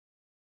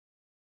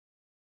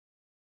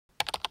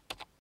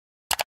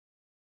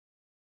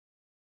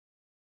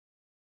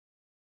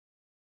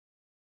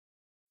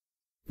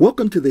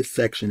Welcome to this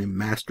section in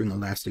Mastering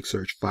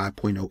ElasticSearch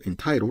 5.0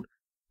 entitled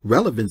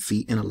Relevancy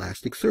in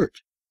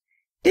ElasticSearch.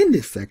 In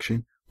this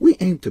section, we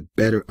aim to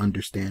better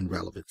understand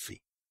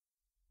relevancy.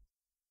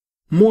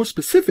 More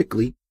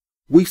specifically,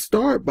 we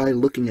start by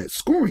looking at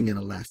scoring in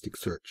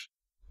ElasticSearch.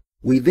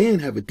 We then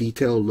have a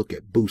detailed look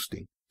at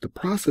boosting, the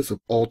process of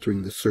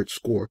altering the search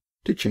score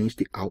to change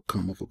the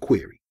outcome of a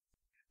query.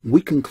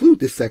 We conclude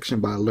this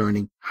section by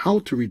learning how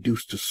to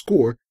reduce the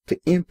score to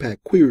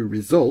impact query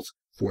results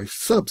for a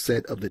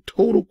subset of the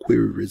total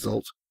query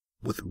results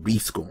with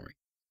rescoring.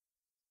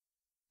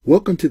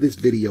 Welcome to this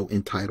video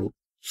entitled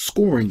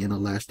Scoring in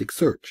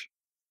ElasticSearch.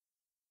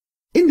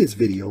 In this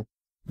video,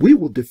 we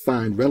will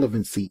define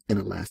relevancy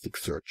in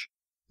ElasticSearch.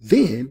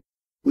 Then,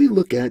 we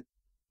look at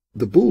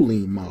the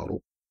Boolean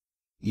model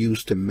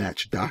used to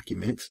match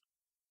documents,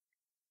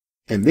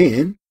 and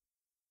then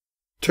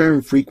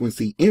term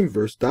frequency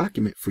inverse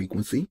document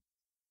frequency,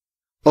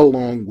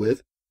 along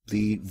with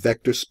the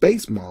vector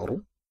space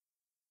model,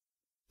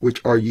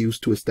 which are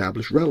used to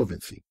establish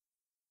relevancy.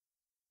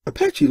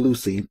 Apache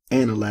Lucene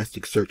and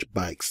ElasticSearch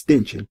by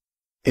extension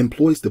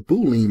employs the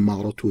Boolean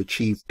model to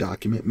achieve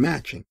document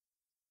matching.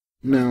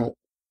 Now,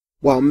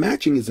 while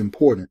matching is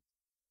important,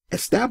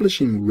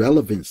 establishing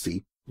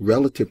relevancy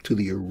relative to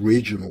the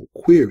original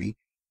query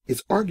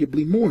is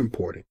arguably more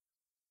important.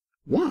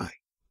 Why?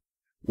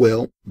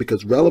 Well,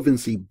 because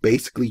relevancy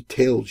basically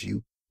tells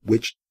you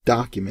which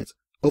documents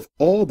of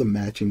all the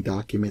matching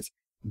documents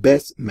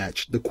best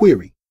match the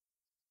query,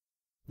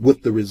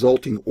 with the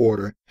resulting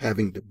order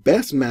having the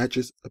best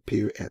matches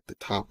appear at the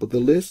top of the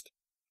list,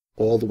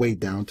 all the way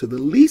down to the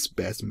least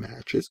best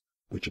matches,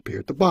 which appear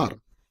at the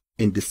bottom,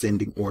 in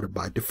descending order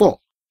by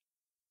default.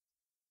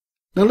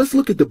 Now let's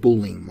look at the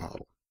Boolean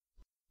model.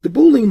 The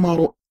Boolean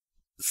model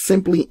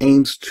simply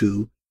aims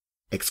to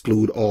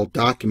exclude all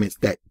documents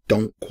that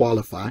don't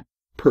qualify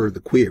per the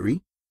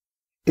query.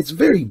 It's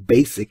very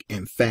basic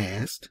and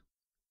fast.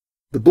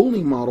 The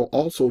Boolean model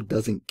also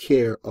doesn't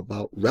care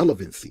about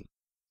relevancy.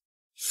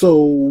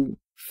 So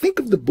think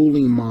of the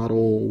Boolean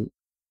model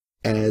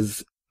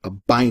as a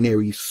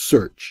binary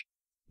search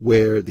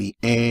where the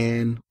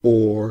and,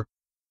 or,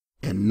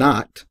 and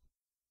not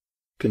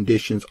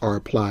conditions are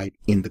applied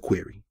in the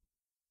query.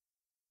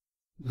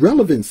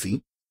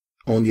 Relevancy,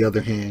 on the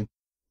other hand,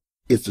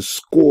 is the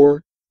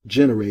score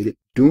generated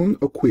during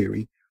a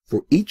query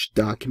for each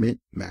document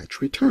match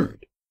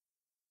returned.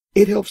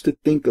 It helps to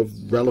think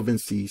of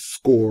relevancy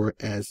score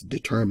as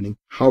determining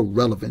how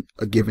relevant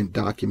a given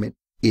document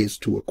is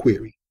to a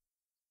query.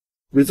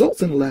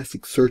 Results in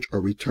ElasticSearch are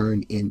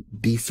returned in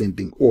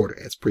descending order,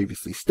 as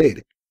previously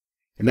stated,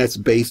 and that's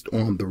based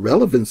on the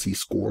relevancy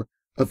score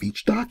of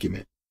each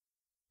document.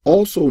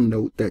 Also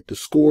note that the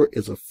score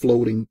is a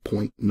floating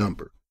point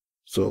number,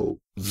 so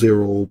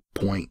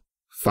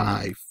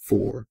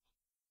 0.54,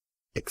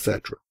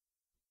 etc.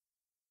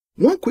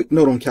 One quick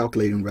note on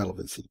calculating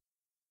relevancy.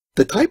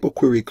 The type of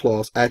query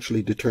clause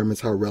actually determines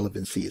how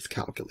relevancy is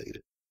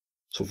calculated.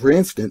 So for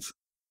instance,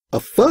 a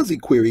fuzzy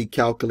query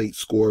calculates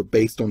score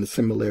based on the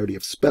similarity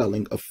of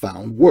spelling of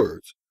found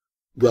words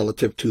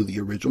relative to the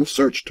original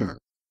search term.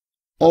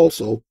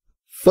 Also,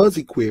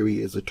 fuzzy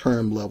query is a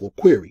term-level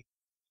query,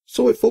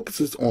 so it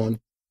focuses on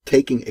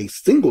taking a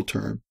single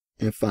term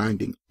and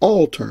finding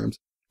all terms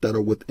that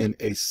are within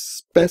a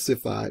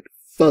specified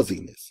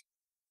fuzziness.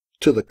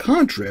 To the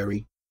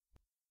contrary,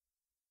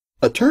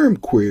 a term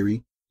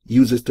query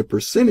uses the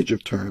percentage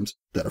of terms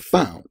that are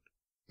found.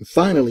 And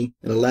finally,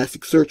 in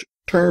ElasticSearch,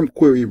 term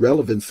query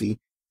relevancy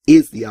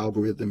is the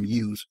algorithm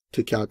used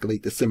to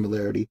calculate the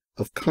similarity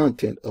of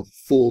content of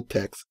full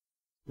text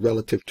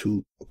relative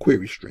to a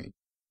query string.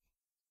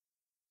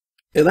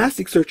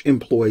 ElasticSearch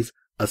employs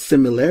a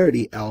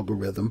similarity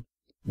algorithm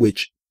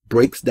which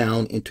breaks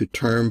down into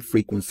term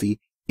frequency,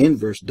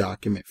 inverse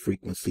document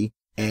frequency,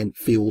 and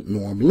field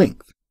norm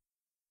length.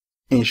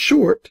 In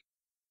short,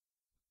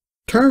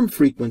 term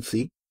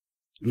frequency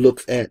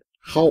looks at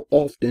how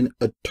often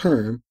a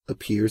term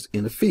appears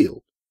in a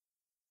field.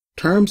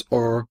 Terms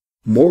are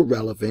more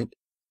relevant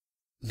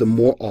the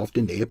more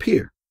often they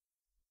appear.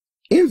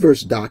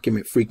 Inverse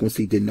document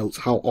frequency denotes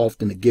how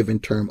often a given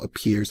term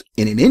appears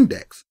in an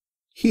index.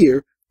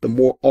 Here, the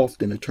more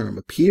often a term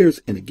appears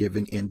in a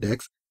given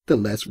index, the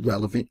less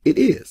relevant it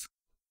is.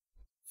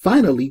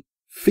 Finally,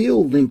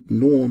 field length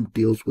norm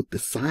deals with the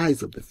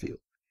size of the field.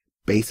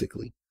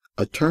 Basically,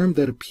 a term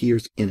that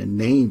appears in a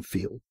name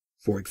field,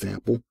 for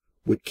example,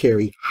 would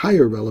carry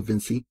higher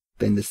relevancy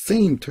than the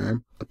same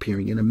term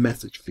appearing in a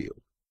message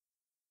field.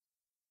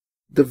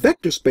 The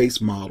vector space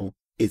model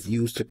is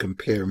used to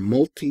compare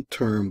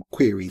multi-term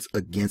queries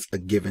against a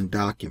given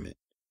document.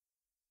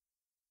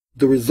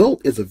 The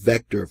result is a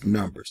vector of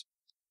numbers,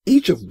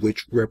 each of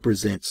which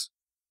represents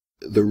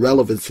the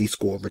relevancy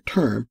score of a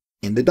term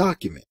in the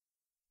document.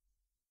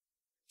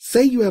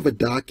 Say you have a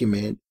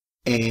document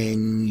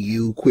and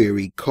you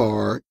query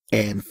car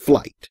and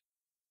flight,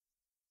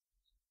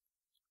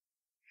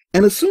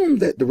 and assume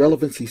that the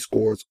relevancy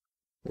scores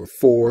were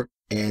 4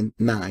 and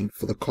 9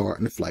 for the car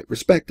and the flight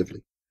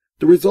respectively.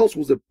 The results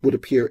would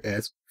appear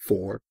as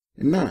 4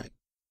 and 9.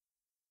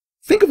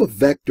 Think of a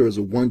vector as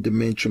a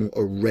one-dimensional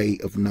array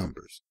of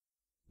numbers.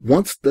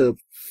 Once the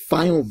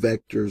final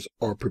vectors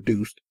are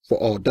produced for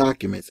all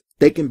documents,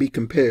 they can be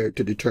compared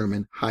to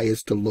determine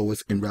highest to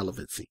lowest in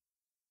relevancy.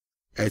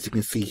 As you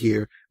can see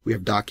here, we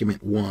have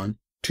document 1,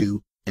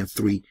 2, and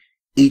 3,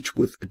 each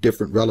with a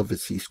different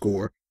relevancy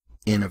score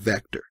in a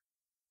vector.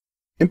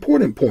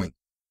 Important point.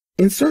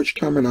 In search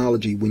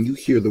terminology, when you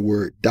hear the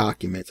word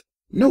documents,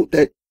 note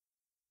that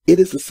it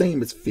is the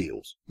same as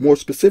fields. More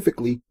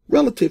specifically,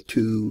 relative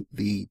to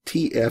the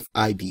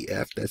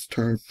TF-IDF, that's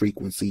term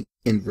frequency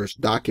inverse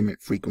document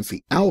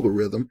frequency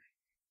algorithm,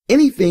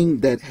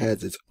 anything that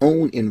has its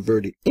own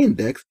inverted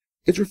index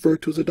is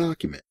referred to as a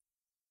document.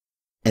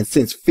 And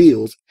since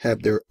fields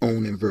have their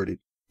own inverted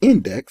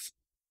index,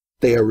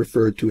 they are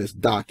referred to as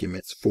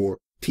documents for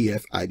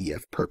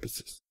TF-IDF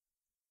purposes.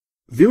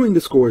 Viewing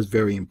the score is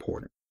very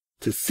important.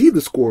 To see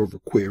the score of a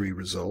query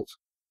results,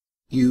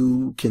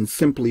 you can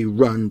simply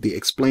run the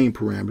explain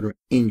parameter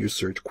in your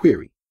search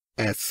query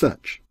as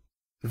such.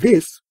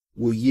 This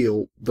will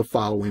yield the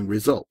following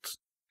results.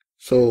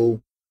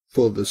 So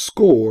for the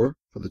score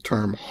for the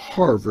term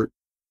Harvard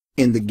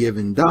in the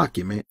given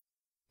document,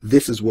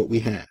 this is what we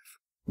have.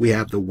 We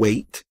have the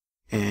weight,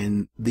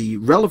 and the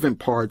relevant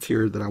parts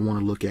here that I want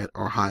to look at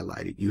are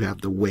highlighted. You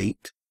have the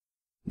weight,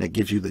 that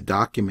gives you the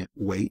document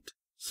weight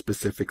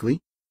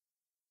specifically.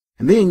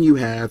 And then you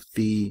have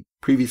the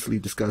previously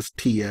discussed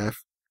TF,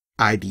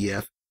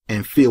 IDF,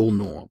 and field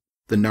norm,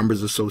 the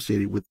numbers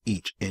associated with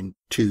each in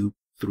 2,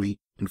 3,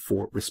 and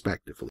 4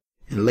 respectively.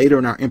 And later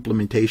in our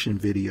implementation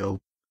video,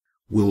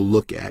 we'll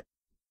look at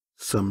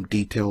some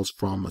details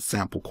from a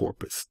sample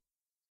corpus.